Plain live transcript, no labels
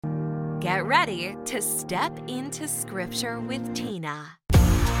Get ready to step into Scripture with Tina.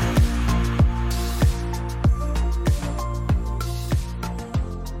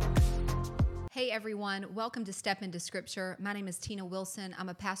 Hey everyone, welcome to Step Into Scripture. My name is Tina Wilson. I'm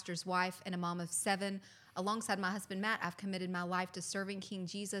a pastor's wife and a mom of 7. Alongside my husband Matt, I've committed my life to serving King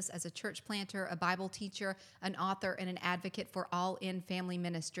Jesus as a church planter, a Bible teacher, an author, and an advocate for all-in family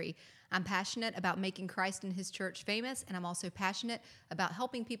ministry. I'm passionate about making Christ and his church famous, and I'm also passionate about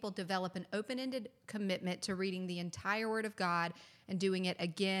helping people develop an open-ended commitment to reading the entire Word of God and doing it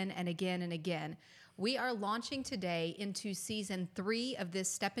again and again and again. We are launching today into season 3 of this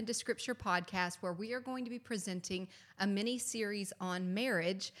Step Into Scripture podcast, where we are going to be presenting a mini-series on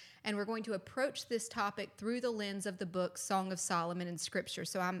marriage, and we're going to approach this topic through the lens of the book Song of Solomon in Scripture.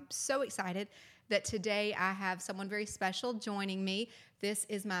 So I'm so excited that today I have someone very special joining me. This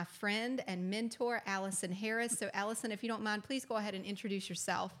is my friend and mentor, Allison Harris. So Allison, if you don't mind, please go ahead and introduce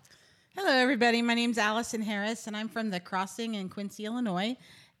yourself. Hello, everybody. My name's Allison Harris, and I'm from the Crossing in Quincy, Illinois.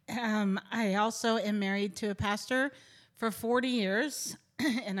 I also am married to a pastor for 40 years,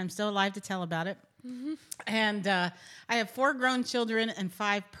 and I'm still alive to tell about it. Mm-hmm. And I have 4 grown children and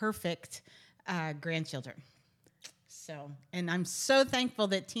 5 perfect grandchildren. So, and I'm so thankful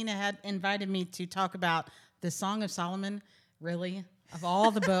that Tina had invited me to talk about the Song of Solomon. Really, of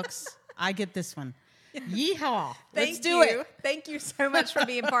all the books, I get this one. Yeehaw. Let's do it. Thank you so much for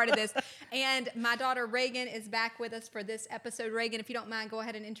being part of this. And my daughter Reagan is back with us for this episode. Reagan, if you don't mind, go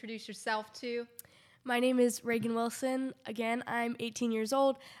ahead and introduce yourself too. My name is Reagan Wilson. Again, I'm 18 years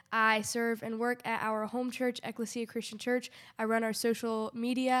old. I serve and work at our home church, Ecclesia Christian Church. I run our social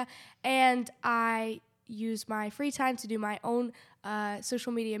media, and I use my free time to do my own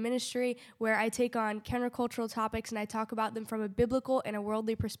social media ministry, where I take on countercultural topics and I talk about them from a biblical and a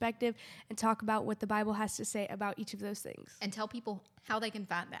worldly perspective, and talk about what the Bible has to say about each of those things. And tell people how they can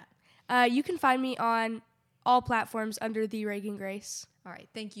find that. You can find me on all platforms under the Reagan Grace. All right.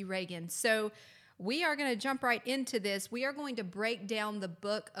 Thank you, Reagan. So we are going to jump right into this. We are going to break down the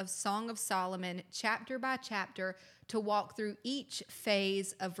book of Song of Solomon chapter by chapter to walk through each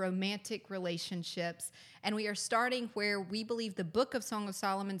phase of romantic relationships. And we are starting where we believe the book of Song of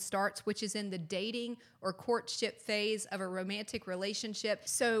Solomon starts, which is in the dating or courtship phase of a romantic relationship.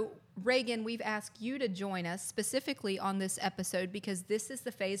 So, Reagan, we've asked you to join us specifically on this episode because this is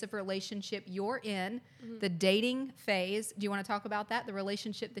the phase of relationship you're in, the dating phase. Do you want to talk about that, the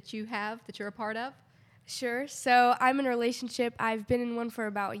relationship that you have, that you're a part of? Sure. So I'm in a relationship. I've been in one for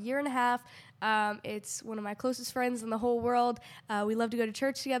about a year and a half. It's one of my closest friends in the whole world. We love to go to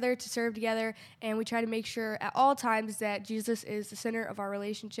church together, to serve together, and we try to make sure at all times that Jesus is the center of our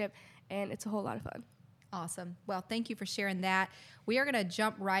relationship, and it's a whole lot of fun. Awesome. Well, thank you for sharing that. We are going to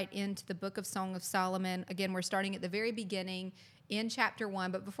jump right into the book of Song of Solomon. Again, we're starting at the very beginning in chapter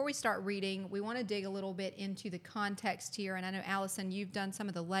 1. But before we start reading, we want to dig a little bit into the context here. And I know, Allison, you've done some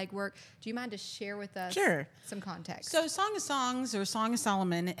of the legwork. Do you mind to share with us some context? So Song of Songs or Song of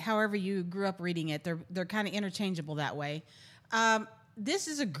Solomon, however you grew up reading it, they're kind of interchangeable that way. This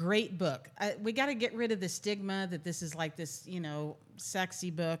is a great book. We got to get rid of the stigma that this is like this, sexy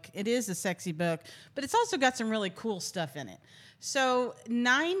book. It is a sexy book, but it's also got some really cool stuff in it. So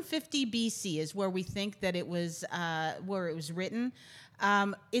 950 BC is where we think that it was written.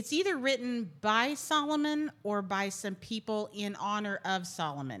 It's either written by Solomon or by some people in honor of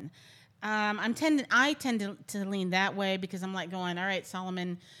Solomon. I tend to lean that way because I'm like going, all right,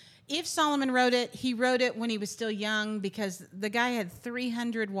 Solomon. If Solomon wrote it, he wrote it when he was still young because the guy had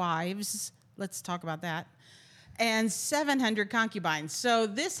 300 wives. Let's talk about that. And 700 concubines. So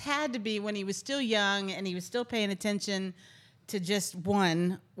this had to be when he was still young and he was still paying attention to just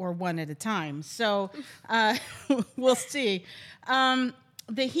one or one at a time. So we'll see. The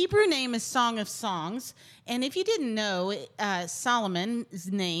Hebrew name is Song of Songs. And if you didn't know,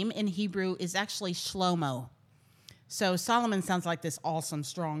 Solomon's name in Hebrew is actually Shlomo. So Solomon sounds like this awesome,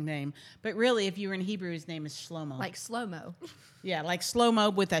 strong name. But really, if you were in Hebrew, his name is Shlomo. Like slow-mo. Yeah, like slow-mo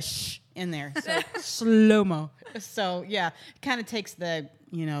with a sh in there. So slow-mo. So, yeah, it kind of takes the,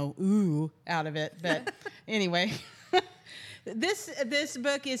 ooh out of it. But anyway, this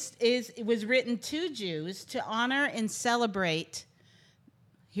book was written to Jews to honor and celebrate,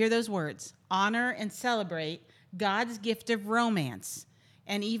 hear those words, honor and celebrate God's gift of romance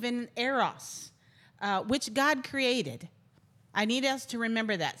and even eros. Which God created. I need us to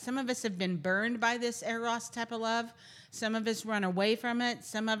remember that. Some of us have been burned by this eros type of love. Some of us run away from it.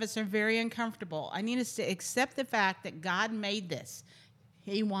 Some of us are very uncomfortable. I need us to accept the fact that God made this.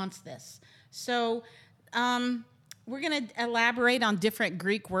 He wants this. So we're going to elaborate on different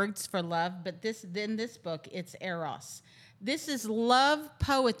Greek words for love, but in this book, it's eros. This is love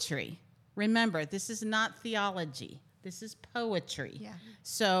poetry Remember, this is not theology. This is poetry. Yeah.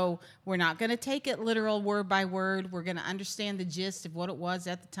 So we're not going to take it literal word by word. We're going to understand the gist of what it was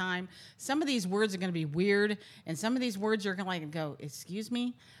at the time. Some of these words are going to be weird, and some of these words are going to go, excuse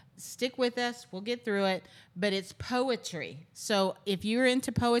me? Stick with us. We'll get through it. But it's poetry. So if you're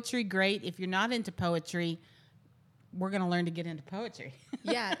into poetry, great. If you're not into poetry, we're going to learn to get into poetry.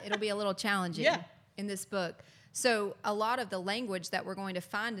 Yeah, it'll be a little challenging in this book. So a lot of the language that we're going to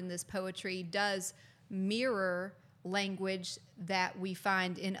find in this poetry does mirror language that we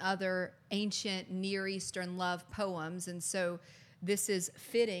find in other ancient Near Eastern love poems. And so this is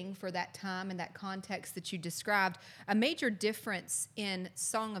fitting for that time and that context that you described. A major difference in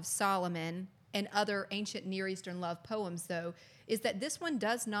Song of Solomon and other ancient Near Eastern love poems, though, is that this one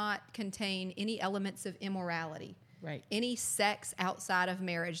does not contain any elements of immorality. Right. Any sex outside of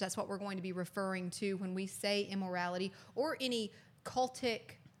marriage. That's what we're going to be referring to when we say immorality, or any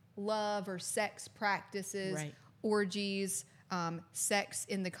cultic love or sex practices, right. orgies, sex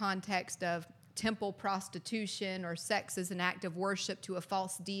in the context of temple prostitution, or sex as an act of worship to a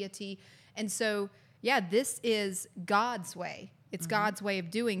false deity. And so, yeah, this is God's way. It's God's way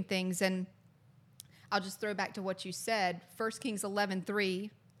of doing things. And I'll just throw back to what you said. 1 Kings 11:3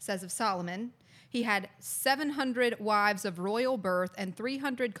 says of Solomon, he had 700 wives of royal birth and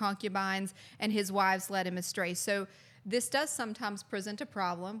 300 concubines, and his wives led him astray. So this does sometimes present a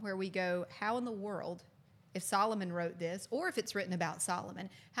problem where we go, how in the world, if Solomon wrote this, or if it's written about Solomon,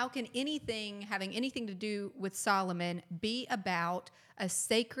 how can anything having anything to do with Solomon be about a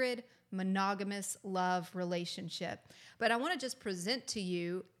sacred, monogamous love relationship? But I want to just present to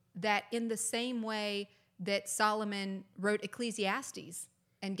you that in the same way that Solomon wrote Ecclesiastes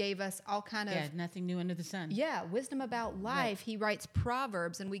and gave us all kind of... Yeah, nothing new under the sun. Yeah, wisdom about life. Right. He writes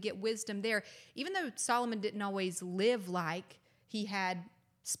Proverbs, and we get wisdom there. Even though Solomon didn't always live like he had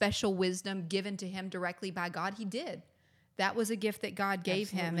special wisdom given to him directly by God, he did. That was a gift that God gave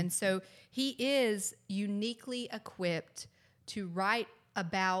him. And so he is uniquely equipped to write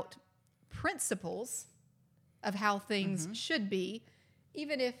about principles of how things should be,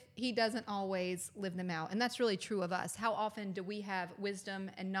 even if he doesn't always live them out. And that's really true of us. How often do we have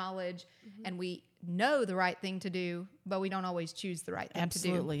wisdom and knowledge and we know the right thing to do, but we don't always choose the right thing to do?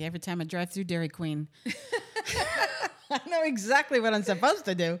 Absolutely. Every time I drive through Dairy Queen, I know exactly what I'm supposed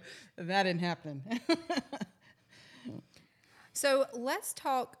to do. That didn't happen. So let's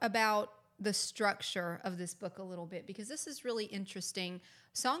talk about the structure of this book a little bit, because this is really interesting.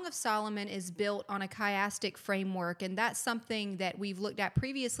 Song of Solomon is built on a chiastic framework, and that's something that we've looked at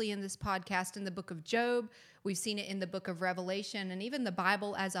previously in this podcast in the book of Job. We've seen it in the book of Revelation, and even the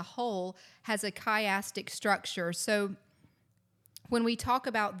Bible as a whole has a chiastic structure. So when we talk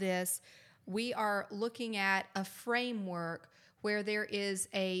about this, we are looking at a framework where there is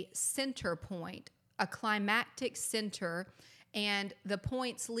a center point, a climactic center, and the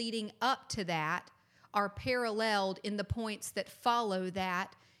points leading up to that are paralleled in the points that follow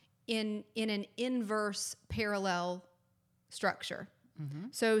that in an inverse parallel structure.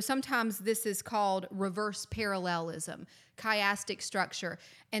 So sometimes this is called reverse parallelism, chiastic structure.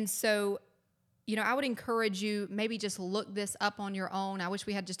 And so, you know, I would encourage you, maybe just look this up on your own. I wish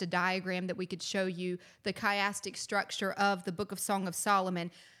we had just a diagram that we could show you the chiastic structure of the Book of Song of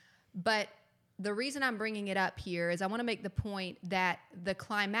Solomon. But the reason I'm bringing it up here is I want to make the point that the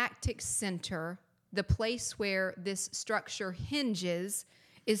climactic center, the place where this structure hinges,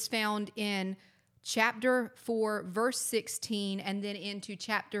 is found in chapter 4, verse 16, and then into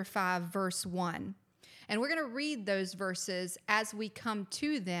chapter 5, verse 1. And we're going to read those verses as we come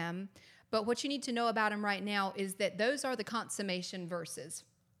to them. But what you need to know about them right now is that those are the consummation verses.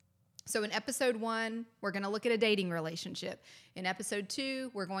 So in episode 1, we're going to look at a dating relationship. In episode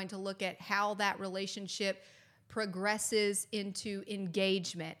 2, we're going to look at how that relationship progresses into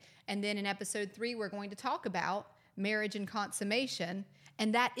engagement. And then in episode 3, we're going to talk about marriage and consummation.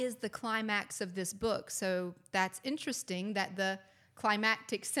 And that is the climax of this book. So that's interesting that the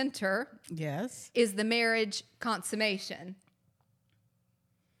climactic center is the marriage consummation.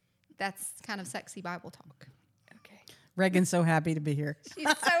 That's kind of sexy Bible talk. Okay. Reagan's so happy to be here. She's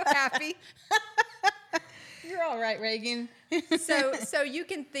so happy. You're all right, Reagan. So you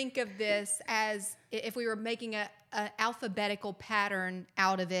can think of this as if we were making an alphabetical pattern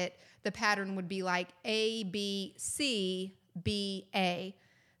out of it, the pattern would be like A, B, C, B, A.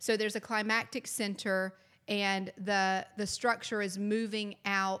 So there's a climactic center, and the structure is moving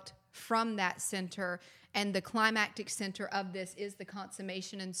out from that center, and the climactic center of this is the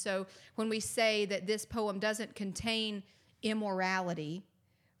consummation. And so when we say that this poem doesn't contain immorality,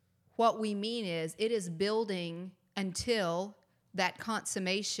 what we mean is it is building until that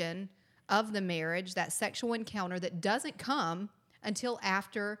consummation of the marriage, that sexual encounter that doesn't come until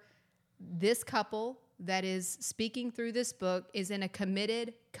after this couple that is speaking through this book is in a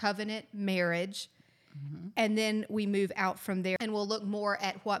committed covenant marriage. Mm-hmm. And then we move out from there, and we'll look more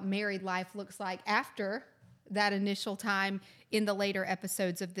at what married life looks like after that initial time in the later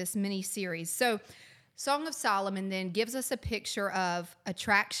episodes of this mini series. So Song of Solomon then gives us a picture of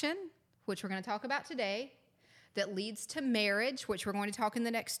attraction, which we're going to talk about today, that leads to marriage, which we're going to talk in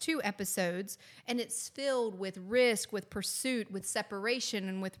the next 2 episodes, and it's filled with risk, with pursuit, with separation,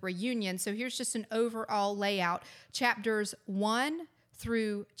 and with reunion. So here's just an overall layout. Chapters 1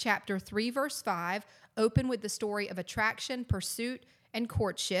 through chapter 3, verse 5, open with the story of attraction, pursuit, and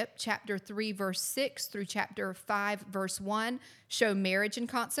courtship. Chapter 3, verse 6 through chapter 5, verse 1 show marriage and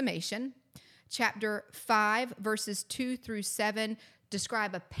consummation. Chapter 5, verses 2 through 7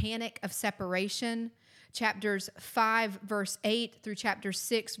 describe a panic of separation. Chapters 5, verse 8 through chapter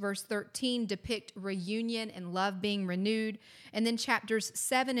 6, verse 13 depict reunion and love being renewed. And then chapters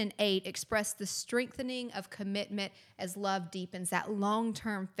 7 and 8 express the strengthening of commitment as love deepens, that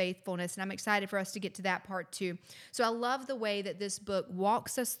long-term faithfulness. And I'm excited for us to get to that part too. So I love the way that this book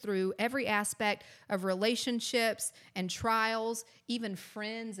walks us through every aspect of relationships and trials, even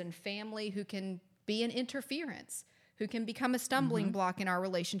friends and family who can be an interference, who can become a stumbling block in our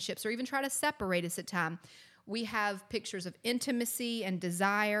relationships or even try to separate us at times. We have pictures of intimacy and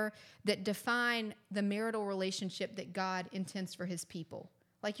desire that define the marital relationship that God intends for his people.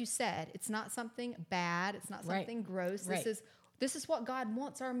 Like you said, it's not something bad. It's not something gross. Right. This is what God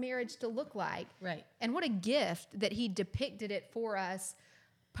wants our marriage to look like. Right. And what a gift that he depicted it for us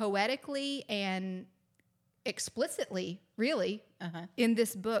poetically and explicitly, really, in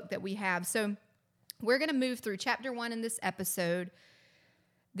this book that we have. So we're going to move through chapter 1 in this episode,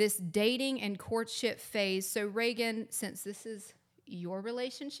 this dating and courtship phase. So Reagan, since this is your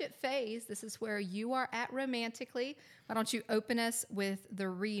relationship phase, this is where you are at romantically, why don't you open us with the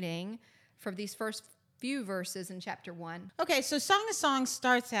reading for these first few verses in chapter 1. Okay, so Song of Songs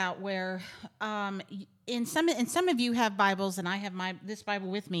starts out where in some of you have Bibles, and I have this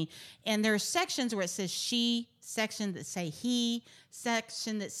Bible with me, and there are sections where it says she, section that say he,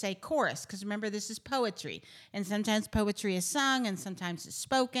 section that say chorus, because remember, this is poetry, and sometimes poetry is sung and sometimes it's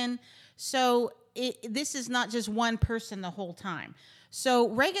spoken. So this is not just one person the whole time. So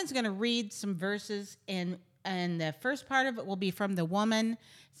Reagan's going to read some verses, and the first part of it will be from the woman's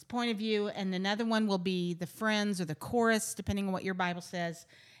point of view, and another one will be the friends or the chorus, depending on what your Bible says,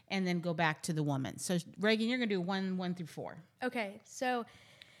 and then go back to the woman. So Reagan, you're going to do 1 through 4. Okay, so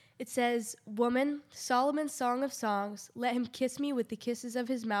it says, Woman, Solomon's song of songs, let him kiss me with the kisses of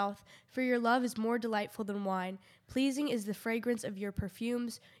his mouth, for your love is more delightful than wine. Pleasing is the fragrance of your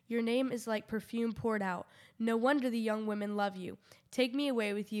perfumes. Your name is like perfume poured out. No wonder the young women love you. Take me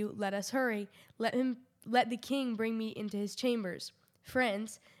away with you. Let us hurry. Let the king bring me into his chambers.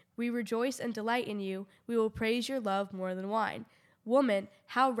 Friends, we rejoice and delight in you. We will praise your love more than wine. Woman,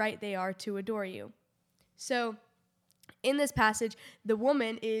 how right they are to adore you. So, in this passage, the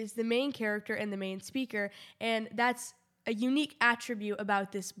woman is the main character and the main speaker, and that's a unique attribute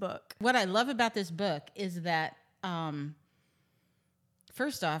about this book. What I love about this book is that,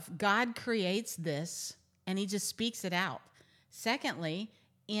 first off, God creates this, and he just speaks it out. Secondly,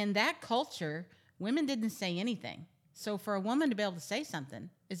 in that culture, women didn't say anything. So for a woman to be able to say something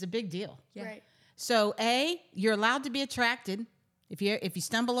is a big deal. Yeah. Right. So you're allowed to be attracted. If you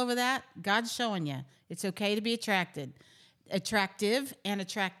stumble over that, God's showing you it's okay to be attractive and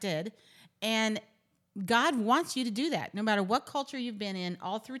attracted. And God wants you to do that, no matter what culture you've been in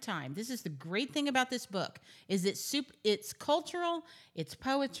all through time. This is the great thing about this book, is it's cultural, it's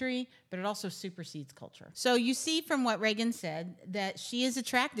poetry, but it also supersedes culture. So you see from what Reagan said that she is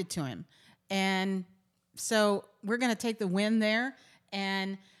attracted to him. And so we're going to take the win there,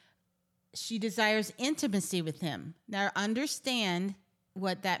 and she desires intimacy with him. Now, understand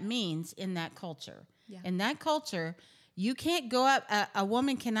what that means in that culture. Yeah. In that culture, you can't go up, a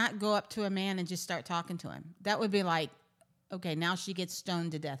woman cannot go up to a man and just start talking to him. That would be like, okay, now she gets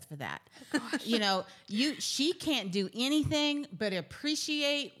stoned to death for that. Oh, she can't do anything but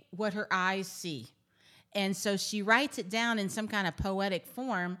appreciate what her eyes see. And so she writes it down in some kind of poetic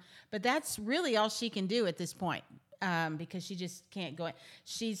form, but that's really all she can do at this point, because she just can't go.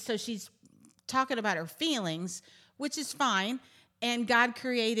 She's talking about her feelings, which is fine. And God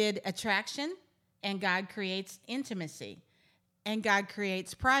created attraction, and God creates intimacy, and God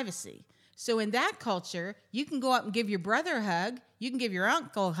creates privacy. So in that culture, you can go up and give your brother a hug, you can give your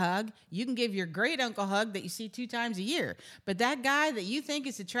uncle a hug, you can give your great uncle a hug that you see 2 times a year. But that guy that you think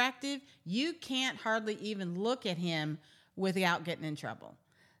is attractive, you can't hardly even look at him without getting in trouble.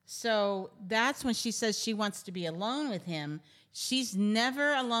 So that's when she says she wants to be alone with him. She's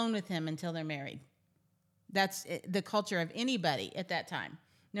never alone with him until they're married. That's the culture of anybody at that time.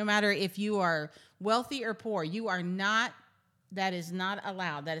 No matter if you are wealthy or poor, you are not, that is not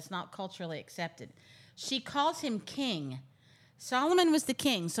allowed. That is not culturally accepted. She calls him king. Solomon was the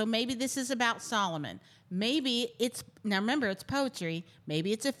king, so maybe this is about Solomon. Maybe it's, now remember, it's poetry.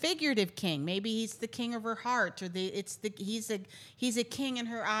 Maybe it's a figurative king. Maybe he's the king of her heart, or he's a king in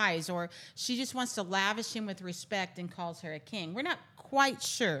her eyes, or she just wants to lavish him with respect and calls her a king. We're not quite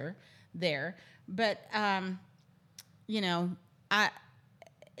sure there, but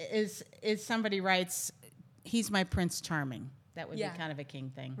as somebody writes, he's my Prince Charming. That would be kind of a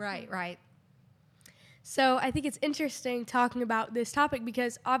king thing. Right. So I think it's interesting talking about this topic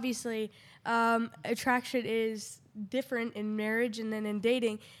because obviously attraction is different in marriage and then in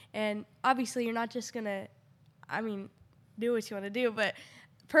dating. And obviously you're not just going to, do what you want to do. But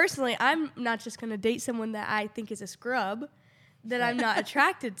personally, I'm not just going to date someone that I think is a scrub, that I'm not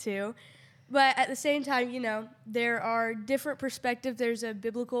attracted to. But at the same time, there are different perspectives. There's a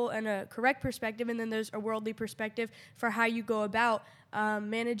biblical and a correct perspective, and then there's a worldly perspective for how you go about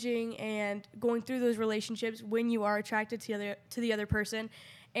managing and going through those relationships when you are attracted to the other person.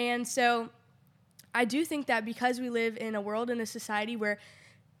 And so I do think that because we live in a world and a society where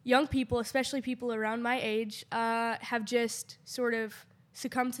young people, especially people around my age, have just sort of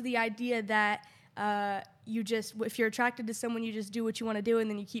succumbed to the idea that if you're attracted to someone, you just do what you want to do and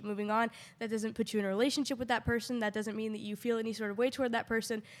then you keep moving on. That doesn't put you in a relationship with that person. That doesn't mean that you feel any sort of way toward that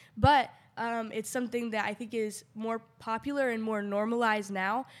person. But it's something that I think is more popular and more normalized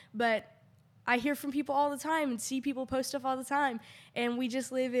now. But I hear from people all the time and see people post stuff all the time. And we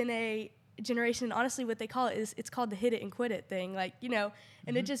just live in a generation, honestly, what they call it is, it's called the hit it and quit it thing.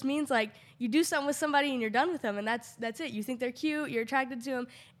 And it just means you do something with somebody and you're done with them, and that's it. You think they're cute, you're attracted to them,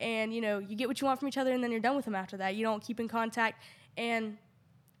 and you get what you want from each other, and then you're done with them after that. You don't keep in contact. And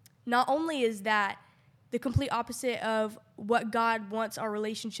not only is that the complete opposite of what God wants our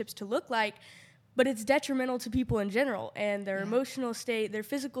relationships to look like, but it's detrimental to people in general and their emotional state, their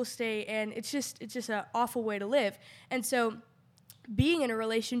physical state, and it's just an awful way to live. And so being in a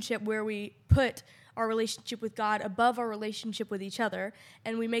relationship where we put our relationship with God above our relationship with each other,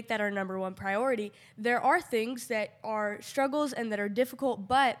 and we make that our number one priority, there are things that are struggles and that are difficult,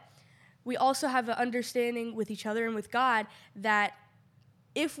 but we also have an understanding with each other and with God that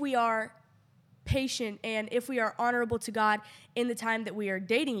if we are patient and if we are honorable to God in the time that we are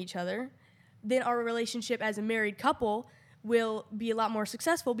dating each other, then our relationship as a married couple will be a lot more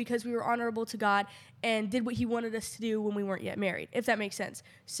successful because we were honorable to God and did what he wanted us to do when we weren't yet married, if that makes sense.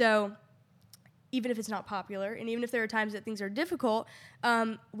 So even if it's not popular, and even if there are times that things are difficult,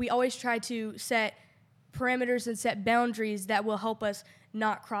 we always try to set parameters and set boundaries that will help us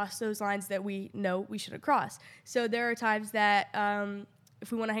not cross those lines that we know we shouldn't cross. So there are times that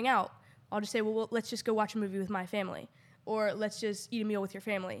if we want to hang out, I'll just say, well, let's just go watch a movie with my family, or let's just eat a meal with your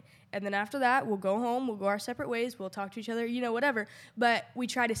family. And then after that, we'll go home, we'll go our separate ways, we'll talk to each other, whatever. But we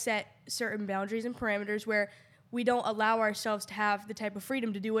try to set certain boundaries and parameters where we don't allow ourselves to have the type of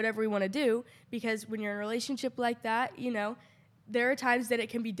freedom to do whatever we want to do, because when you're in a relationship like that, there are times that it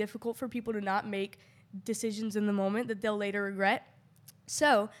can be difficult for people to not make decisions in the moment that they'll later regret.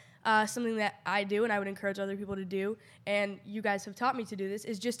 So something that I do and I would encourage other people to do, and you guys have taught me to do this,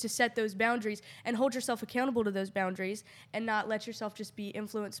 is just to set those boundaries and hold yourself accountable to those boundaries and not let yourself just be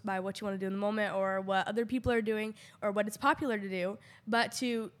influenced by what you want to do in the moment or what other people are doing or what it's popular to do, but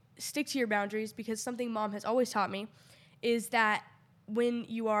to stick to your boundaries, because something Mom has always taught me is that when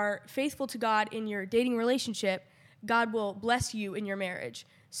you are faithful to God in your dating relationship, God will bless you in your marriage.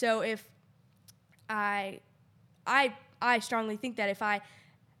 So if I strongly think that if I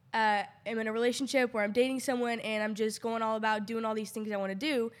am in a relationship where I'm dating someone and I'm just going all about doing all these things I want to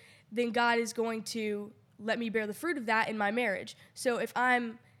do, then God is going to let me bear the fruit of that in my marriage. So if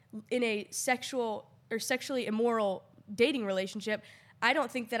I'm in a sexual or sexually immoral dating relationship, I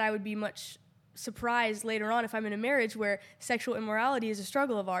don't think that I would be much surprised later on if I'm in a marriage where sexual immorality is a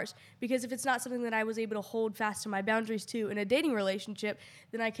struggle of ours. Because if it's not something that I was able to hold fast to my boundaries to in a dating relationship,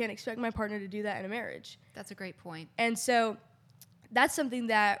 then I can't expect my partner to do that in a marriage. That's a great point. And so that's something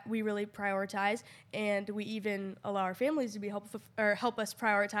that we really prioritize, and we even allow our families to be help us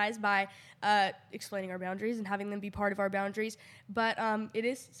prioritize by explaining our boundaries and having them be part of our boundaries. But it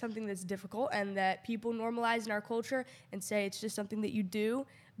is something that's difficult and that people normalize in our culture and say it's just something that you do.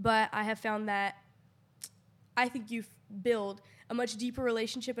 But I have found that I think you build a much deeper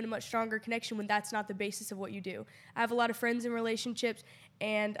relationship and a much stronger connection when that's not the basis of what you do. I have a lot of friends in relationships,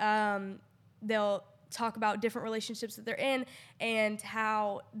 and they'll talk about different relationships that they're in and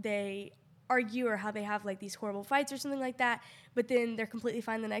how they argue or how they have like these horrible fights or something like that, but then they're completely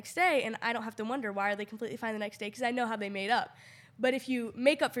fine the next day, and I don't have to wonder why are they completely fine the next day, because I know how they made up. But if you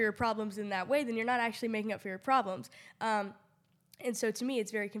make up for your problems in that way, then you're not actually making up for your problems. And so to me,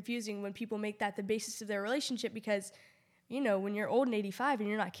 it's very confusing when people make that the basis of their relationship, because, you know, when you're old and 85 and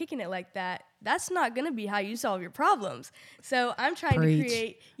you're not kicking it like that, that's not going to be how you solve your problems. So I'm trying to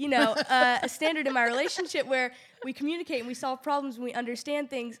create, you know, a standard in my relationship where we communicate and we solve problems and we understand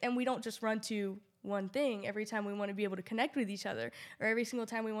things, and we don't just run to one thing every time we want to be able to connect with each other, or every single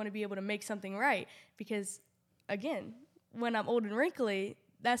time we want to be able to make something right. Because, again, when I'm old and wrinkly,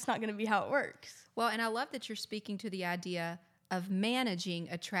 that's not going to be how it works. Well, and I love that you're speaking to the idea of managing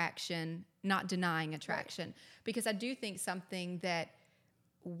attraction, not denying attraction. Right. Because I do think something that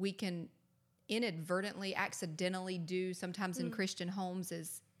we can inadvertently, accidentally do sometimes in Christian homes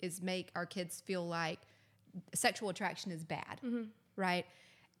is make our kids feel like sexual attraction is bad, right?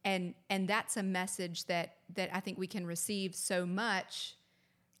 And that's a message that I think we can receive so much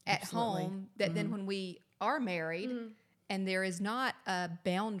at home that then when we are married and there is not a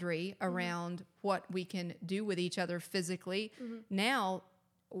boundary around what we can do with each other physically, now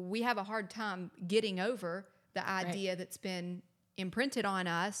we have a hard time getting over the idea that's been imprinted on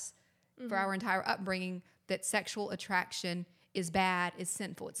us for our entire upbringing, that sexual attraction is bad, is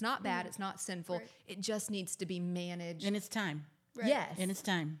sinful. It's not bad, it's not sinful. Right. It just needs to be managed. And it's time. Right. Yes. And it's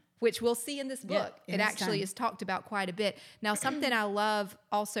time. Which we'll see in this book. It actually is talked about quite a bit. Now, something I love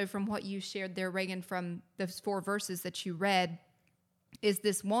also from what you shared there, Reagan, from those 4 verses that you read, is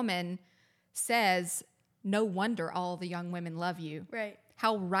this woman says, no wonder all the young women love you. Right.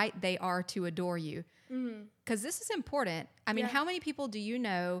 How right they are to adore you. Because this is important. I mean, how many people do you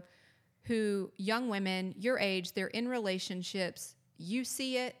know who, young women, your age, they're in relationships, you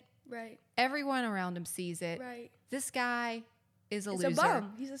see it, right? Everyone around them sees it. Right. This guy is a loser. He's a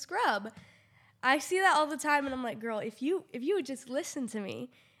bum. He's a scrub. I see that all the time, and I'm like, girl, if you would just listen to me,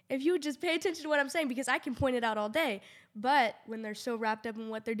 if you would just pay attention to what I'm saying, because I can point it out all day. But when they're so wrapped up in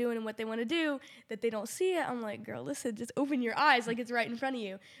what they're doing and what they want to do that they don't see it, I'm like, girl, listen, just open your eyes, like it's right in front of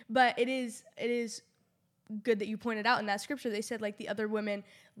you. But it is good that you pointed out in that scripture, they said like the other women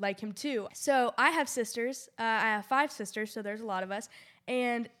like him too. So I have sisters. I have 5 sisters, so there's a lot of us.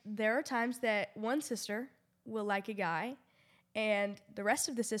 And there are times that one sister will like a guy, and the rest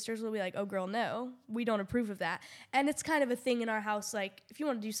of the sisters will be like, oh, girl, no, we don't approve of that. And it's kind of a thing in our house, like, if you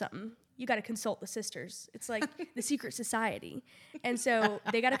want to do something, you got to consult the sisters. It's like the secret society. And so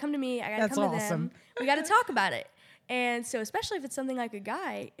they got to come to me. I got to come to them. We got to talk about it. And so especially if it's something like a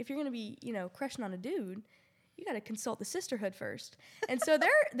guy, if you're going to be, you know, crushing on a dude, you got to consult the sisterhood first. And so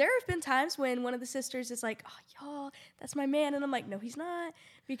there have been times when one of the sisters is like, oh, y'all, that's my man. And I'm like, no, he's not,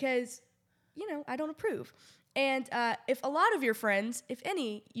 because, you know, I don't approve. And if a lot of your friends, if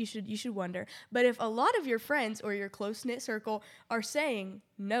any, you should wonder, but if a lot of your friends or your close-knit circle are saying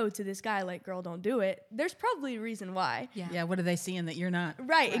no to this guy, like, girl, don't do it, there's probably a reason why. Yeah, what are they seeing that you're not?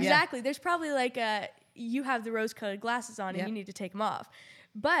 Right, exactly. Yeah. There's probably like you have the rose-colored glasses on and you need to take them off.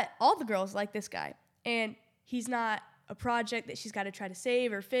 But all the girls like this guy, and he's not a project that she's got to try to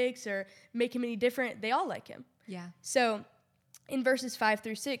save or fix or make him any different. They all like him. Yeah. So in verses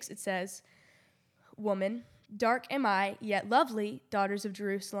 5-6, it says, woman, dark am I, yet lovely, daughters of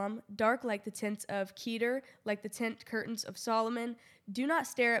Jerusalem, dark like the tents of Kedar, like the tent curtains of Solomon. Do not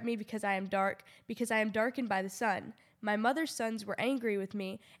stare at me because I am dark, because I am darkened by the sun. My mother's sons were angry with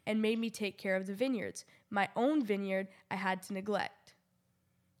me and made me take care of the vineyards. My own vineyard I had to neglect.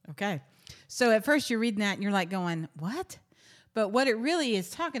 Okay. So at first you're reading that and you're like going, what? But what it really is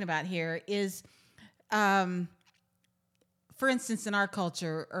talking about here is, for instance, in our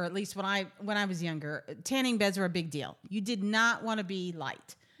culture, or at least when I was younger, tanning beds were a big deal. You did not want to be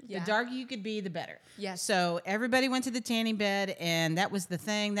light. Yeah. The darker you could be, the better. Yes. So everybody went to the tanning bed, and that was the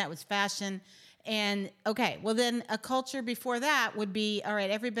thing. That was fashion. And, okay, well, then a culture before that would be, all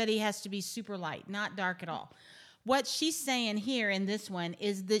right, everybody has to be super light, not dark at all. What she's saying here in this one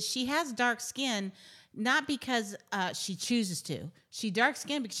is that she has dark skin not because she chooses to. She dark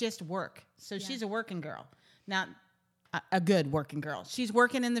skin because she has to work. So she's a working girl. Now, a good working girl. She's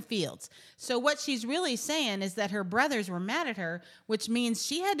working in the fields. So what she's really saying is that her brothers were mad at her, which means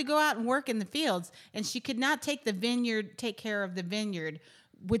she had to go out and work in the fields, and she could not take care of the vineyard,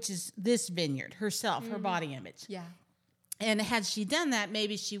 which is this vineyard, herself, her body image. Yeah. And had she done that,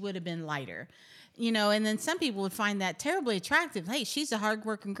 maybe she would have been lighter. And then some people would find that terribly attractive. Hey, she's a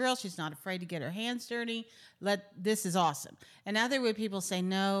hardworking girl. She's not afraid to get her hands dirty. This is awesome. And other people say,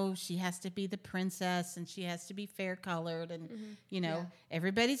 no, she has to be the princess and she has to be fair colored. And,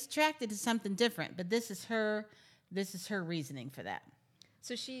 everybody's attracted to something different. But this is her reasoning for that.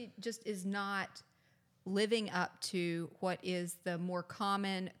 So she just is not living up to what is the more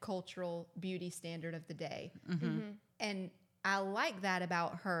common cultural beauty standard of the day. And I like that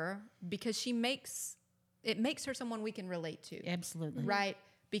about her because it makes her someone we can relate to. Absolutely. Right?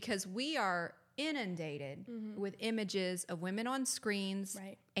 Because we are inundated with images of women on screens,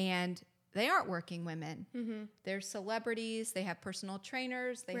 Right. and they aren't working women. They're celebrities. They have personal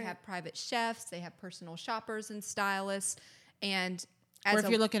trainers. They Right. have private chefs. They have personal shoppers and stylists. And Or if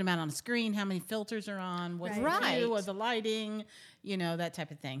you're looking at it on a screen, how many filters are on, what's the Right. view of the lighting, that type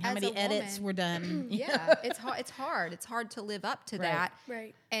of thing. How As many a edits woman- were done. yeah, it's hard. It's hard to live up to Right. that.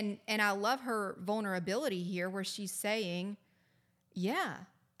 Right. And I love her vulnerability here where she's saying, yeah,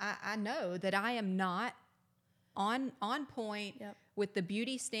 I know that I am not on point Yep. with the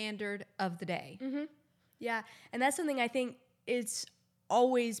beauty standard of the day. Yeah, and that's something I think it's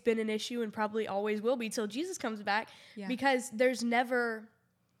always been an issue and probably always will be till Jesus comes back, Yeah. because there's never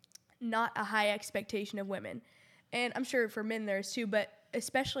not a high expectation of women. And I'm sure for men there's too, but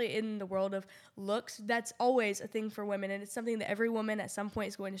especially in the world of looks, that's always a thing for women, and it's something that every woman at some point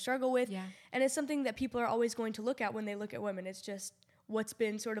is going to struggle with. Yeah. And it's something that people are always going to look at when they look at women. It's just what's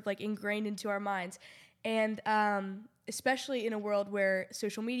been sort of like ingrained into our minds. And especially in a world where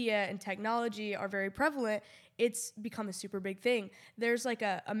social media and technology are very prevalent, it's become a super big thing. There's like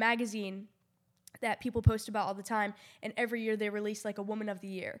a magazine that people post about all the time, and every year they release like a Woman of the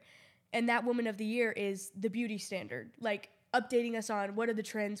Year. And that Woman of the Year is the beauty standard, like updating us on what are the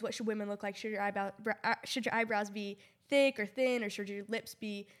trends, what should women look like, should your eyebrows be thick or thin, or should your lips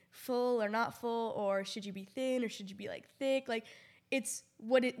be full or not full, or should you be thin or should you be like thick? Like, it's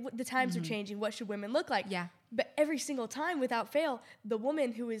what the times are changing. What should women look like? Yeah. But every single time, without fail, the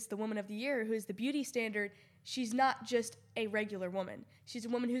woman who is the Woman of the Year, who is the beauty standard, she's not just a regular woman. She's a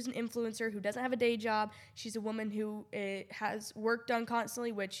woman who's an influencer, who doesn't have a day job. She's a woman who has work done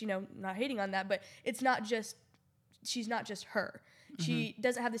constantly, which, not hating on that, but she's not just her. She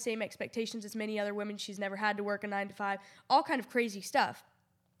doesn't have the same expectations as many other women. She's never had to work a 9 to 5, all kind of crazy stuff.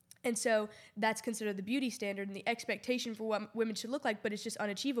 And so that's considered the beauty standard and the expectation for what women should look like, but it's just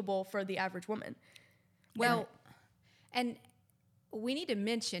unachievable for the average woman. Well, and we need to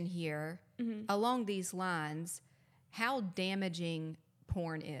mention here, along these lines, how damaging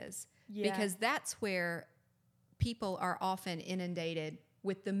porn is. Yeah. Because that's where people are often inundated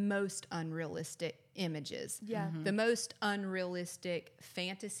with the most unrealistic images. Yeah. The most unrealistic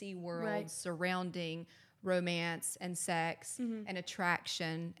fantasy worlds Right. surrounding romance and sex and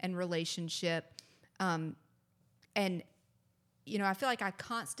attraction and relationship. And, I feel like I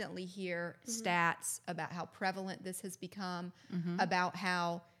constantly hear stats about how prevalent this has become, about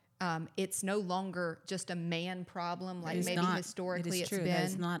how it's no longer just a man problem, like maybe historically it's true. been.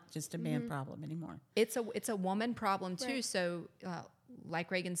 It's not just a man problem anymore. It's a woman problem too. Right. So,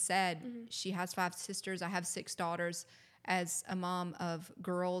 like Reagan said, she has 5 sisters. I have 6 daughters. As a mom of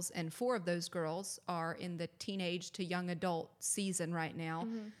girls, and 4 of those girls are in the teenage to young adult season right now.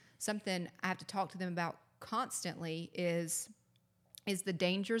 Something I have to talk to them about constantly is the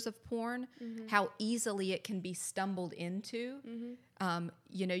dangers of porn, how easily it can be stumbled into.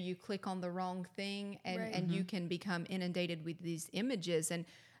 You click on the wrong thing, and, Right. and you can become inundated with these images. And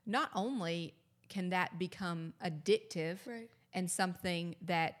not only can that become addictive Right. and something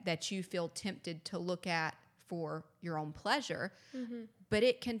that you feel tempted to look at for your own pleasure, but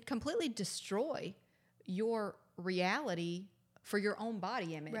it can completely destroy your reality for your own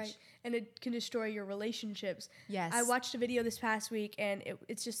body image. Right. And it can destroy your relationships. Yes. I watched a video this past week, and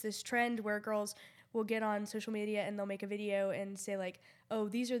it's just this trend where girls will get on social media and they'll make a video and say like, oh,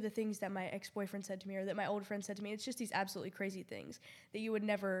 these are the things that my ex-boyfriend said to me or that my old friend said to me. It's just these absolutely crazy things that you would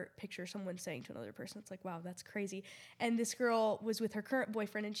never picture someone saying to another person. It's like, wow, that's crazy. And this girl was with her current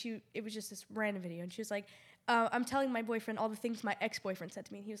boyfriend, and it was just this random video. And she was like, I'm telling my boyfriend all the things my ex-boyfriend said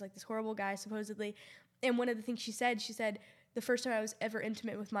to me. And he was like this horrible guy, supposedly. And one of the things she said, the first time I was ever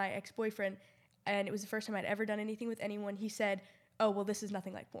intimate with my ex-boyfriend, and it was the first time I'd ever done anything with anyone, he said, oh, well, this is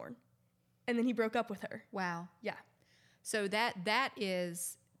nothing like porn. And then he broke up with her. Wow. Yeah. So that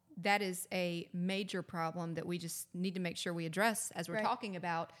is a major problem that we just need to make sure we address as we're Right. talking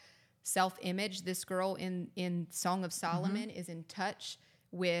about self-image. This girl in Song of Solomon is in touch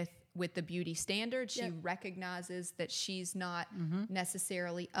with the beauty standard. She Yep. recognizes that she's not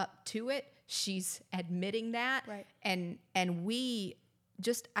necessarily up to it. She's admitting that. Right. And we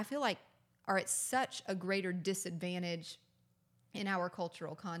just, I feel like are at such a greater disadvantage in our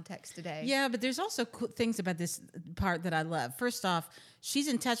cultural context today. Yeah, but there's also things about this part that I love. First off, she's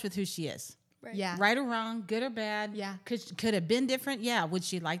in touch with who she is. Right. Yeah. Right or wrong, good or bad. Yeah. Could have been different. Yeah. Would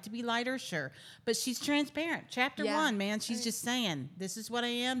she like to be lighter? Sure. But she's transparent. Chapter 1, man. She's just saying, this is what I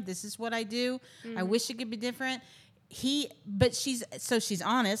am. This is what I do. I wish it could be different. But she's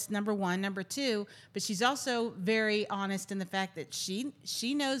honest, number one. Number two, but she's also very honest in the fact that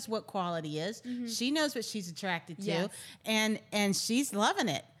she knows what quality is. She knows what she's attracted to. Yes. And she's loving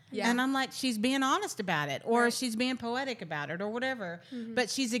it. Yeah. And I'm like, she's being honest about it, or she's being poetic about it, or whatever. But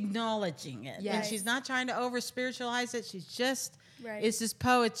she's acknowledging it. Yes. And she's not trying to over spiritualize it. She's just, Right. it's just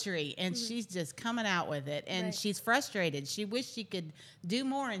poetry. And she's just coming out with it. And she's frustrated. She wished she could do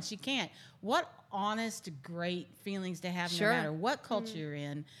more, and she can't. What honest, great feelings to have no matter what culture you're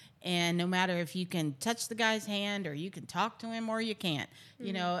in. And no matter if you can touch the guy's hand, or you can talk to him, or you can't.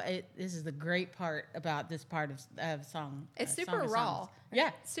 You know, this is the great part about this part of song. It's super Song of raw. Songs.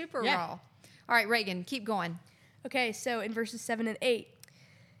 Yeah. Super raw. All right, Reagan, keep going. Okay, so in verses 7 and 8,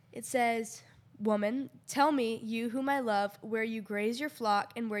 it says, "Woman, tell me, you whom I love, where you graze your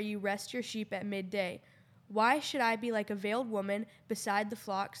flock and where you rest your sheep at midday. Why should I be like a veiled woman beside the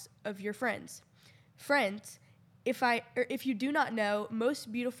flocks of your friends? Friends, if you do not know,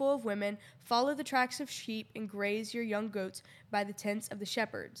 most beautiful of women follow the tracks of sheep and graze your young goats by the tents of the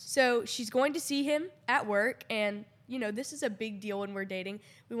shepherds." So she's going to see him at work, and you know, this is a big deal when we're dating.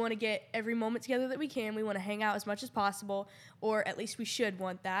 We want to get every moment together that we can. We want to hang out as much as possible, or at least we should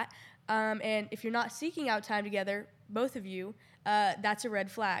want that. And if you're not seeking out time together, both of you, that's a red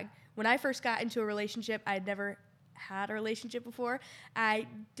flag. When I first got into a relationship, I had never had a relationship before. I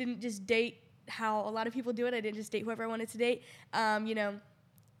didn't just date how a lot of people do it. I didn't just date whoever I wanted to date. You know,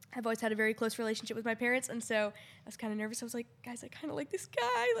 I've always had a very close relationship with my parents, and so I was kind of nervous. I was like, guys, I kind of like this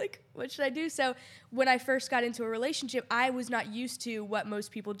guy. Like, what should I do? So when I first got into a relationship, I was not used to what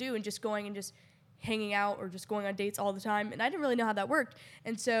most people do and just going and just hanging out or just going on dates all the time, and I didn't really know how that worked.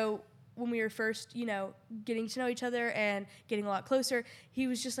 And so when we were first, you know, getting to know each other and getting a lot closer, he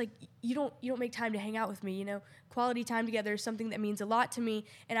was just like, you don't make time to hang out with me, you know. Quality time together is something that means a lot to me,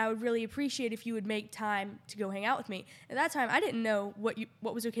 and I would really appreciate if you would make time to go hang out with me. At that time, I didn't know what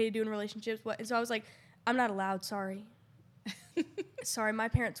was okay to do in relationships, and so I was like, I'm not allowed, sorry. Sorry, my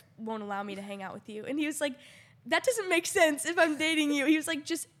parents won't allow me to hang out with you. And he was like, that doesn't make sense if I'm dating you. He was like,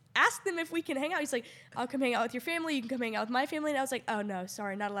 just ask them if we can hang out. He's like, I'll come hang out with your family. You can come hang out with my family. And I was like, oh, no,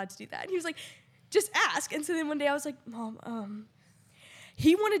 sorry, not allowed to do that. And he was like, just ask. And so then one day I was like, Mom,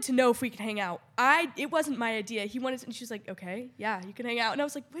 he wanted to know if we could hang out. It wasn't my idea. He wanted to, and she was like, okay, yeah, you can hang out. And I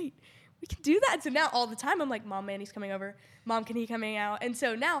was like, wait, we can do that. And so now all the time I'm like, Mom, Manny's coming over. Mom, can he come hang out? And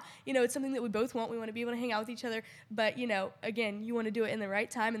so now, you know, it's something that we both want. We want to be able to hang out with each other. But, you know, again, you want to do it in the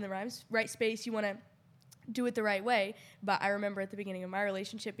right time, in the right space. You want to do it the right way. But I remember at the beginning of my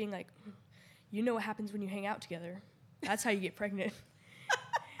relationship being like, you know what happens when you hang out together. That's how you get pregnant.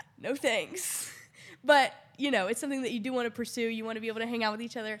 No thanks. But, you know, it's something that you do want to pursue. You want to be able to hang out with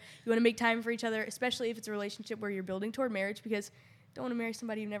each other. You want to make time for each other, especially if it's a relationship where you're building toward marriage, because you don't want to marry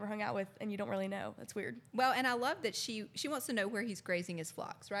somebody you've never hung out with and you don't really know. That's weird. Well, and I love that she wants to know where he's grazing his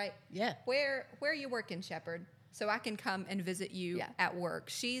flocks, right? Yeah. Where are you working, Shepherd? So I can come and visit you at work.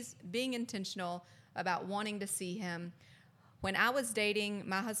 She's being intentional about wanting to see him. When I was dating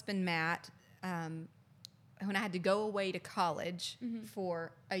my husband, Matt, when I had to go away to college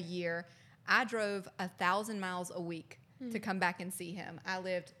for a year, I drove 1,000 miles a week to come back and see him. I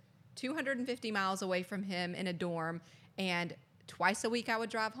lived 250 miles away from him in a dorm, and twice a week I would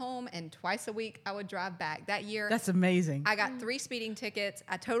drive home, and twice a week I would drive back. That year, That's amazing. I got 3 speeding tickets.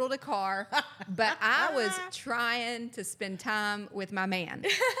 I totaled a car, but I was trying to spend time with my man.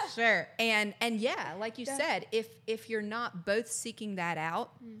 Sure. And yeah, like you said, if you're not both seeking that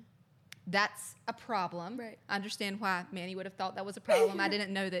out, that's a problem. Right. I understand why Manny would have thought that was a problem. I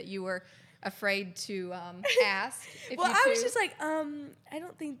didn't know that you were afraid to ask. Well, I was just like, I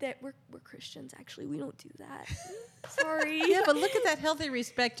don't think that we're Christians. Actually, we don't do that. Sorry. Yeah, but look at that healthy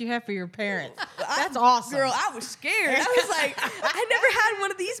respect you have for your parents. That's awesome. Girl, I was scared. I was like, I never had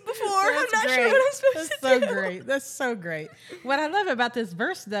one of these before. I'm not great. sure what I'm supposed That's to so do. great. That's so great. What I love about this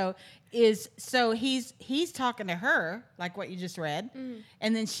verse, though, is so he's talking to her, like what you just read,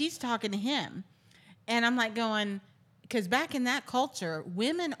 and then she's talking to him. And I'm like going, because back in that culture,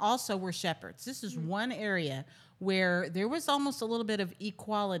 women also were shepherds. This is one area where there was almost a little bit of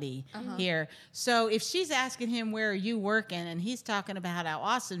equality here. So if she's asking him, where are you working? And he's talking about how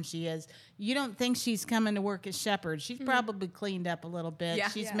awesome she is. You don't think she's coming to work as shepherd. She's probably cleaned up a little bit. Yeah.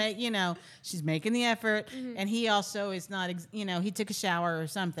 She's she's making the effort. And he also is not, he took a shower or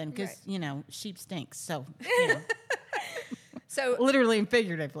something because, sheep stinks. So, So literally and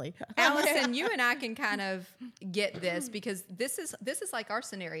figuratively. Allison, you and I can kind of get this because this is like our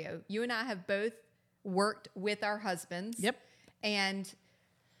scenario. You and I have both worked with our husbands. Yep. And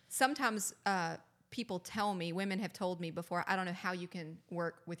sometimes people tell me, women have told me before, I don't know how you can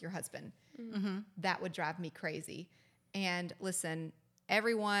work with your husband. That would drive me crazy. And listen,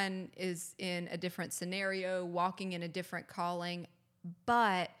 everyone is in a different scenario, walking in a different calling.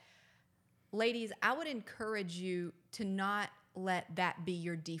 But ladies, I would encourage you to not let that be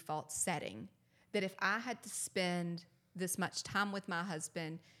your default setting. That if I had to spend this much time with my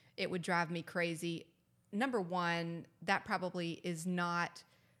husband, it would drive me crazy. Number one, that probably is not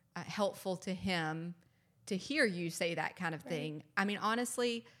helpful to him to hear you say that kind of thing. I mean,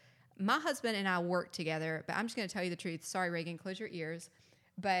 honestly, my husband and I work together, but I'm just going to tell you the truth. Sorry, Reagan, close your ears.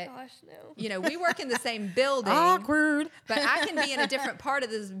 But, Gosh, no. we work in the same building. Awkward. But I can be in a different part of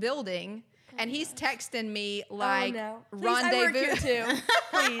this building, and he's texting me like Please, rendezvous. I work here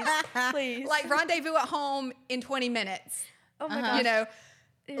too. Please. Like rendezvous at home in 20 minutes. Oh my gosh.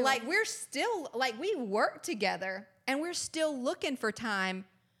 Ew. Like we're still, like we work together and we're still looking for time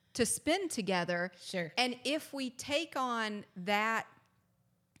to spend together. Sure. And if we take on that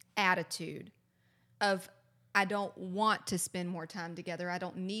attitude of, I don't want to spend more time together, I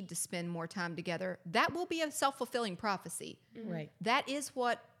don't need to spend more time together, that will be a self-fulfilling prophecy. Right. That is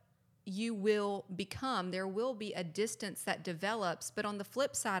what you will become. There will be a distance that develops. But on the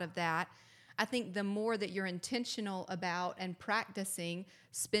flip side of that, I think the more that you're intentional about and practicing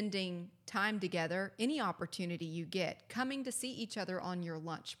spending time together, any opportunity you get, coming to see each other on your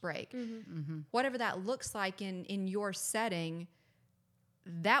lunch break, whatever that looks like in your setting,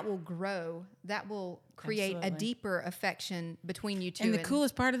 that will grow. That will create a deeper affection between you two. And the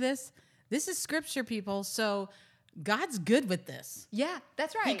coolest part of this is scripture, people. So God's good with this. Yeah,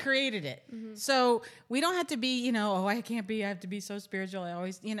 that's right. He created it. So we don't have to be, I have to be so spiritual. I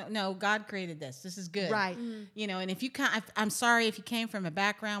always, no, God created this. This is good. Right. And if you I'm sorry if you came from a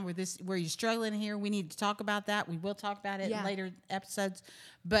background where you're struggling here, we need to talk about that. We will talk about it in later episodes,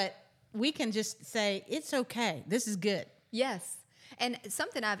 but we can just say, it's okay. This is good. Yes. And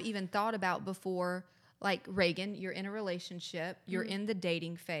something I've even thought about before, like Reagan, you're in a relationship, you're in the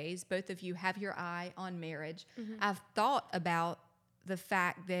dating phase, both of you have your eye on marriage. I've thought about the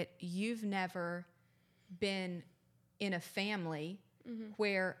fact that you've never been in a family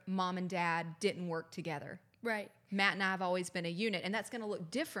where mom and dad didn't work together. Right. Matt and I have always been a unit, and that's going to look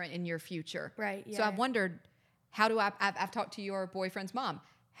different in your future. Right. Yeah. So I've wondered, I've talked to your boyfriend's mom.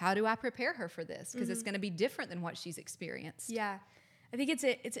 How do I prepare her for this? Because it's going to be different than what she's experienced. Yeah. I think it's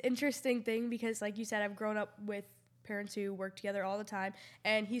an interesting thing because, like you said, I've grown up with parents who work together all the time,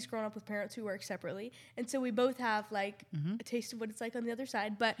 and he's grown up with parents who work separately. And so we both have, like, a taste of what it's like on the other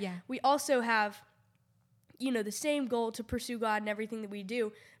side. But we also have, the same goal to pursue God and everything that we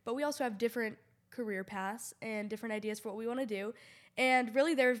do, but we also have different career paths and different ideas for what we want to do. And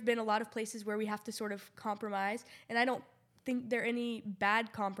really, there have been a lot of places where we have to sort of compromise, and I don't think there are any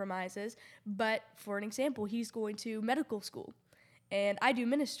bad compromises. But for an example, he's going to medical school. And I do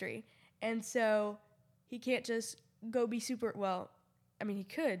ministry. And so he can't just go be he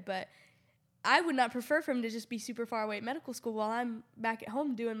could, but I would not prefer for him to just be super far away at medical school while I'm back at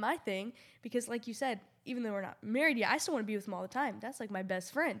home doing my thing. Because like you said, even though we're not married yet, I still want to be with him all the time. That's like my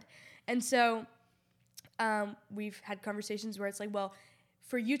best friend. And so we've had conversations where it's like, well,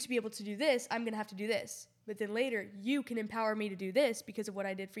 for you to be able to do this, I'm going to have to do this. But then later, you can empower me to do this because of what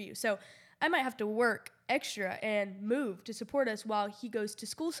I did for you. So I might have to work extra and move to support us while he goes to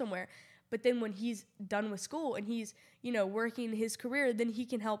school somewhere. But then when he's done with school and he's, working his career, then he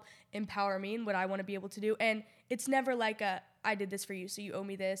can help empower me in what I want to be able to do. And it's never like I did this for you, so you owe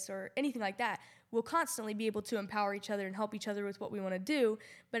me this or anything like that. We'll constantly be able to empower each other and help each other with what we want to do.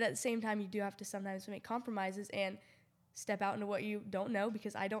 But at the same time, you do have to sometimes make compromises and step out into what you don't know,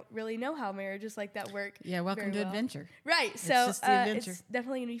 because I don't really know how marriages like that work. Yeah, welcome to adventure. Right. It's So just the adventure. it's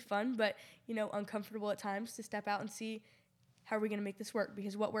definitely going to be fun, but, uncomfortable at times to step out and see how are we going to make this work,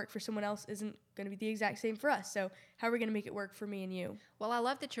 because what worked for someone else isn't going to be the exact same for us. So how are we going to make it work for me and you? Well, I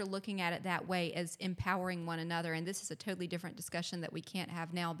love that you're looking at it that way, as empowering one another. And this is a totally different discussion that we can't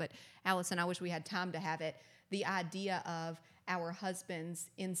have now. But Allison, I wish we had time to have it. The idea of our husbands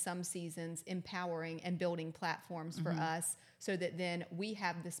in some seasons empowering and building platforms for us so that then we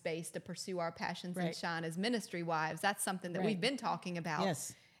have the space to pursue our passions and shine as ministry wives. That's something that we've been talking about.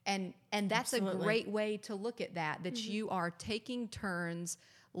 Yes. And that's Absolutely. a great way to look at that you are taking turns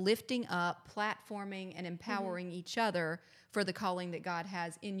lifting up, platforming, and empowering each other for the calling that God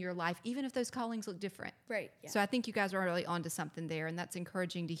has in your life, even if those callings look different. Right. Yeah. So I think you guys are really onto something there, and that's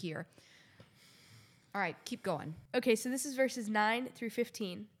encouraging to hear. All right, keep going. Okay, so this is verses 9 through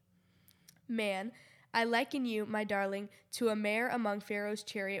 15. Man, I liken you, my darling, to a mare among Pharaoh's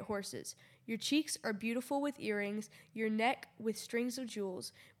chariot horses. Your cheeks are beautiful with earrings, your neck with strings of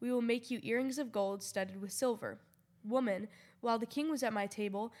jewels. We will make you earrings of gold studded with silver. Woman, while the king was at my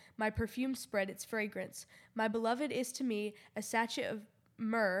table, my perfume spread its fragrance. My beloved is to me a sachet of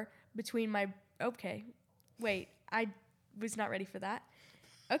myrrh between my... Okay, wait, I was not ready for that.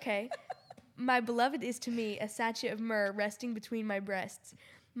 Okay. My beloved is to me a sachet of myrrh resting between my breasts.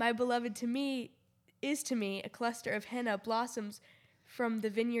 My beloved is to me a cluster of henna blossoms from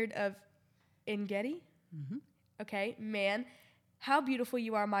the vineyard of En-gedi. Okay, man, how beautiful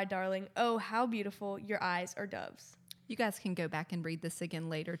you are, my darling. Oh, how beautiful your eyes are doves. You guys can go back and read this again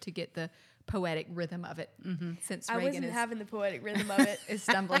later to get the poetic rhythm of it. Since I Reagan wasn't having the poetic rhythm of it. is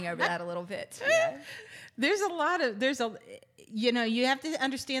stumbling over that a little bit. Yeah. You have to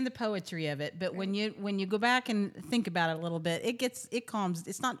understand the poetry of it, but when you go back and think about it a little bit, it calms.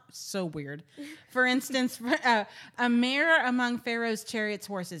 It's not so weird. For instance, a mare among Pharaoh's chariots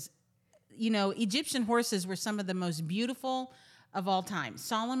horses. Egyptian horses were some of the most beautiful of all time.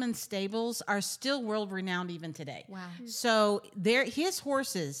 Solomon's stables are still world renowned even today. Wow. So his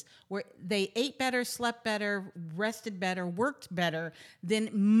horses they ate better, slept better, rested better, worked better than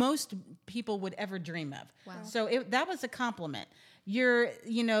most people would ever dream of. Wow. So that was a compliment. Women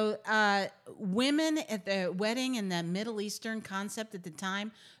at the wedding in the Middle Eastern concept at the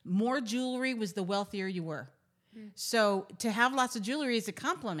time, more jewelry was the wealthier you were. So to have lots of jewelry is a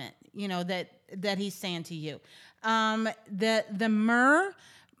compliment, that he's saying to you. The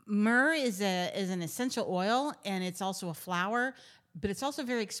myrrh is an essential oil, and it's also a flower, but it's also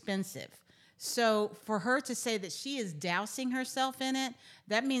very expensive. So for her to say that she is dousing herself in it,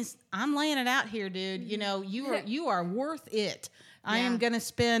 that means I'm laying it out here, dude. You are worth it. I am going to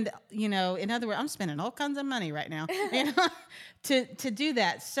spend, in other words, I'm spending all kinds of money right now, to do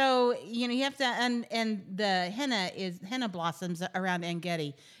that. So, you have to, and the henna blossoms around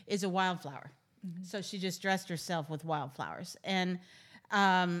En-gedi is a wildflower. So she just dressed herself with wildflowers. And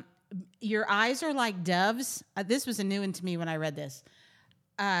your eyes are like doves. This was a new one to me when I read this.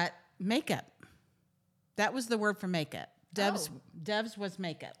 Makeup. That was the word for makeup. Doves was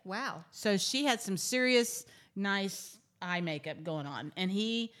makeup. Wow. So she had some serious, nice eye makeup going on, and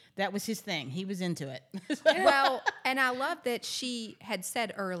that was his thing. He was into it. Well, and I love that she had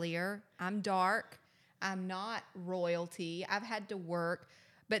said earlier, I'm dark, I'm not royalty, I've had to work,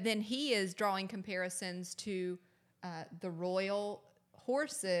 but then he is drawing comparisons to the royal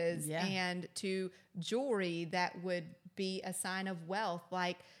horses and to jewelry that would be a sign of wealth.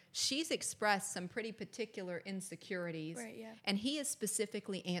 Like, she's expressed some pretty particular insecurities, Right, yeah. and he is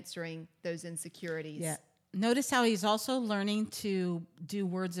specifically answering those insecurities. Yeah. Notice how he's also learning to do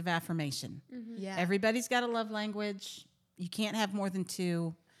words of affirmation. Yeah. Everybody's got a love language. You can't have more than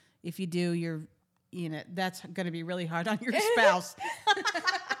two. If you do, that's going to be really hard on your spouse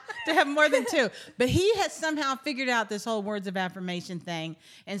to have more than two. But he has somehow figured out this whole words of affirmation thing,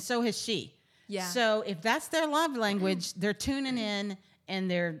 and so has she. Yeah. So if that's their love language, they're tuning in, and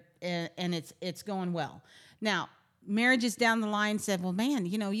it's going well. Now, marriages down the line said, well, man,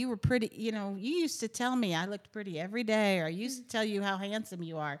 you were pretty, you used to tell me I looked pretty every day, or I used to tell you how handsome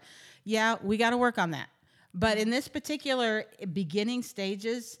you are. Yeah, we got to work on that. But in this particular beginning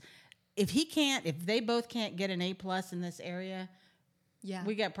stages, if they both can't get an A+ in this area,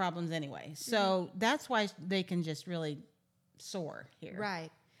 we got problems anyway. So that's why they can just really soar here.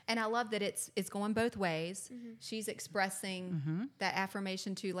 Right. And I love that it's going both ways. She's expressing that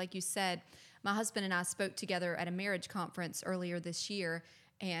affirmation too, like you said. My husband and I spoke together at a marriage conference earlier this year,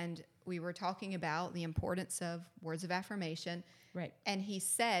 and we were talking about the importance of words of affirmation. Right. And he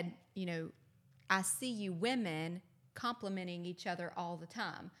said, I see you women complimenting each other all the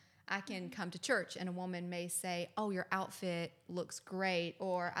time. I can come to church and a woman may say, oh, your outfit looks great,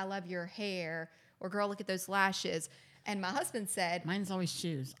 or I love your hair, or girl, look at those lashes. And my husband said... Mine's always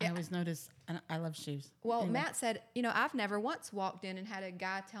shoes. I always notice, and I love shoes. Well, anyway. Matt said, I've never once walked in and had a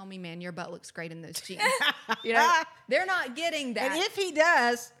guy tell me, man, your butt looks great in those jeans. They're not getting that. And if he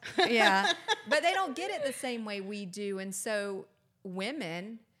does... Yeah. But they don't get it the same way we do. And so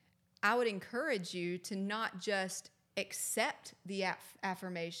women, I would encourage you to not just accept the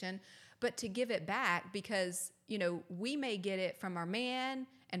affirmation, but to give it back, because, we may get it from our man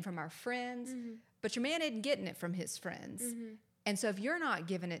and from our friends, but your man isn't getting it from his friends. And so if you're not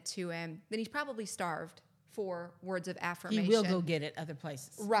giving it to him, then he's probably starved for words of affirmation. He will go get it other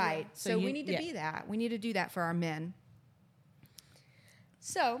places. Right. Yeah. So we need to be that. We need to do that for our men.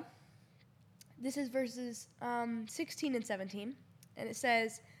 So this is verses 16 and 17, and it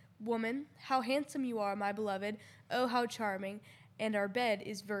says, "Woman, how handsome you are, my beloved. Oh, how charming. And our bed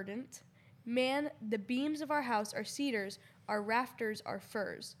is verdant. Man, the beams of our house are cedars, our rafters are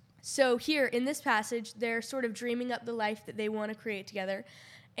firs." So here in this passage, they're sort of dreaming up the life that they want to create together.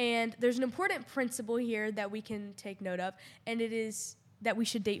 And there's an important principle here that we can take note of, and it is that we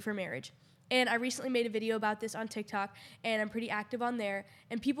should date for marriage. And I recently made a video about this on TikTok, and I'm pretty active on there.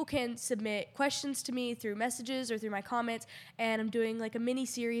 And people can submit questions to me through messages or through my comments. And I'm doing like a mini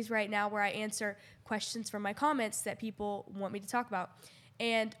series right now where I answer questions from my comments that people want me to talk about.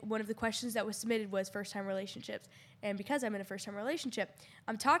 And one of the questions that was submitted was first-time relationships. And because I'm in a first-time relationship,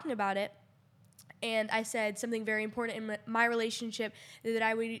 I'm talking about it. And I said something very important in my relationship that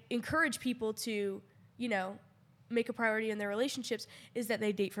I would encourage people to, make a priority in their relationships is that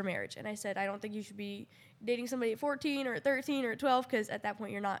they date for marriage. And I said, I don't think you should be dating somebody at 14 or at 13 or at 12, because at that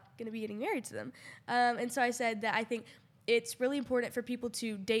point you're not going to be getting married to them. And so I said that I think it's really important for people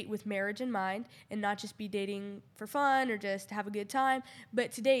to date with marriage in mind and not just be dating for fun or just have a good time,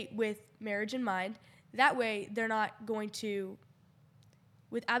 but to date with marriage in mind. That way they're not going to,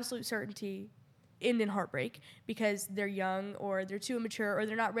 with absolute certainty, end in heartbreak because they're young or they're too immature or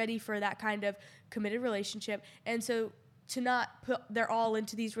they're not ready for that kind of committed relationship. And so to not put their all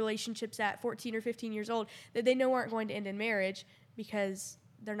into these relationships at 14 or 15 years old that they know aren't going to end in marriage because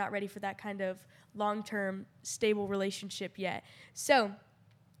they're not ready for that kind of long-term stable relationship yet. So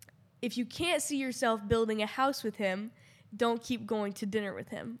if you can't see yourself building a house with him, don't keep going to dinner with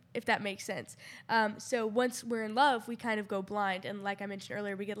him, if that makes sense. So once we're in love, we kind of go blind. And like I mentioned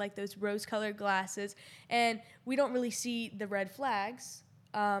earlier, we get like those rose-colored glasses. And we don't really see the red flags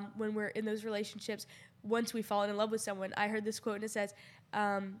when we're in those relationships once we've fallen in love with someone. I heard this quote, and it says,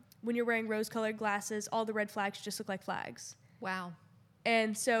 when you're wearing rose-colored glasses, all the red flags just look like flags. Wow.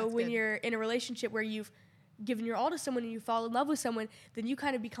 And so That's when good. you're in a relationship where you've given your all to someone and you fall in love with someone, then you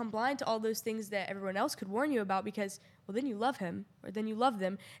kind of become blind to all those things that everyone else could warn you about because, well, then you love him or then you love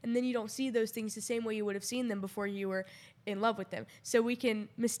them, and then you don't see those things the same way you would have seen them before you were in love with them. So we can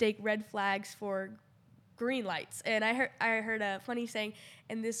mistake red flags for green lights. And I heard a funny saying,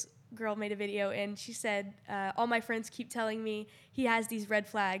 and this girl made a video, and she said, all my friends keep telling me he has these red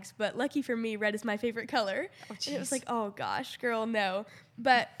flags, but lucky for me, red is my favorite color. Oh, and it was like, oh gosh, girl, no.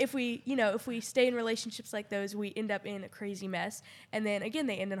 But if we stay in relationships like those, we end up in a crazy mess. And then again,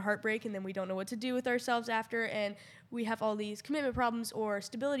 they end in heartbreak, and then we don't know what to do with ourselves after, and we have all these commitment problems or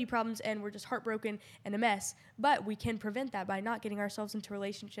stability problems, and we're just heartbroken and a mess. But we can prevent that by not getting ourselves into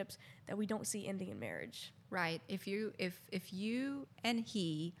relationships that we don't see ending in marriage. Right. If you and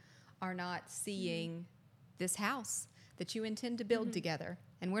he are not seeing this house that you intend to build together,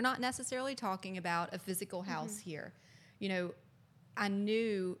 and we're not necessarily talking about a physical house here. I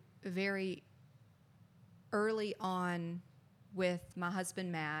knew very early on with my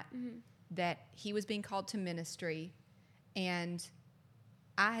husband, Matt, that he was being called to ministry, and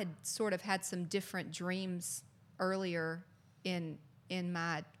I had sort of had some different dreams earlier in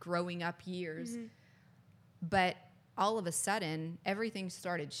my growing up years. But all of a sudden, everything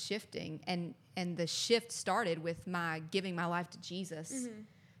started shifting, and the shift started with my giving my life to Jesus,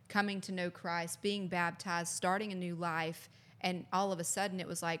 coming to know Christ, being baptized, starting a new life, and all of a sudden it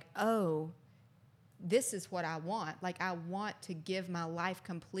was like, oh, this is what I want. Like, I want to give my life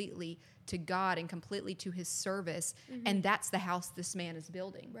completely to God and completely to his service, and that's the house this man is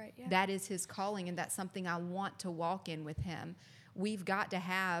building. Right, yeah. That is his calling, and that's something I want to walk in with him. We've got to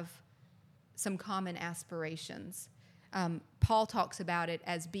have some common aspirations. Paul talks about it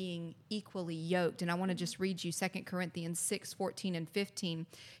as being equally yoked. And I want to just read you 2 Corinthians 6:14 and 15.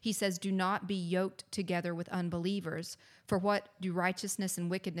 He says, do not be yoked together with unbelievers. For what do righteousness and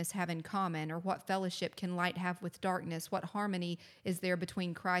wickedness have in common? Or what fellowship can light have with darkness? What harmony is there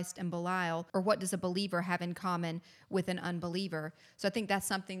between Christ and Belial? Or what does a believer have in common with an unbeliever? So I think that's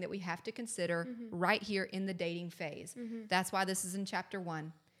something that we have to consider right here in the dating phase. That's why this is in chapter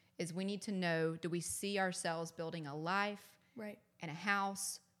 1. Is we need to know, do we see ourselves building a life and a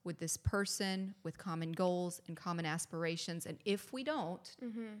house with this person with common goals and common aspirations? And if we don't,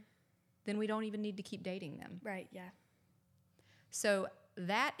 then we don't even need to keep dating them. Right, yeah. So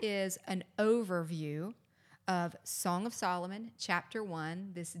that is an overview of Song of Solomon, chapter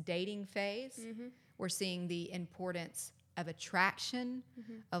 1, this dating phase, We're seeing the importance of attraction,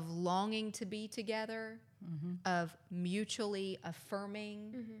 of longing to be together, of mutually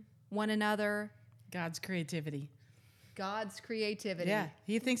affirming one another. God's creativity. God's creativity. Yeah,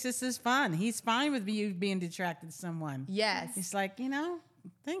 he thinks this is fun. He's fine with you being attracted to someone. Yes. He's like,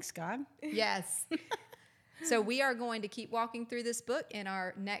 thanks, God. Yes. So we are going to keep walking through this book. In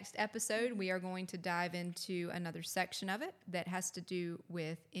our next episode, we are going to dive into another section of it that has to do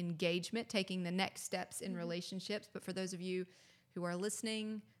with engagement, taking the next steps in relationships. But for those of you who are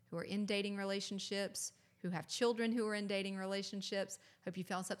listening, who are in dating relationships, who have children who are in dating relationships, hope you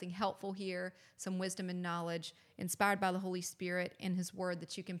found something helpful here, some wisdom and knowledge inspired by the Holy Spirit and His Word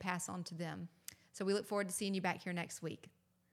that you can pass on to them. So we look forward to seeing you back here next week.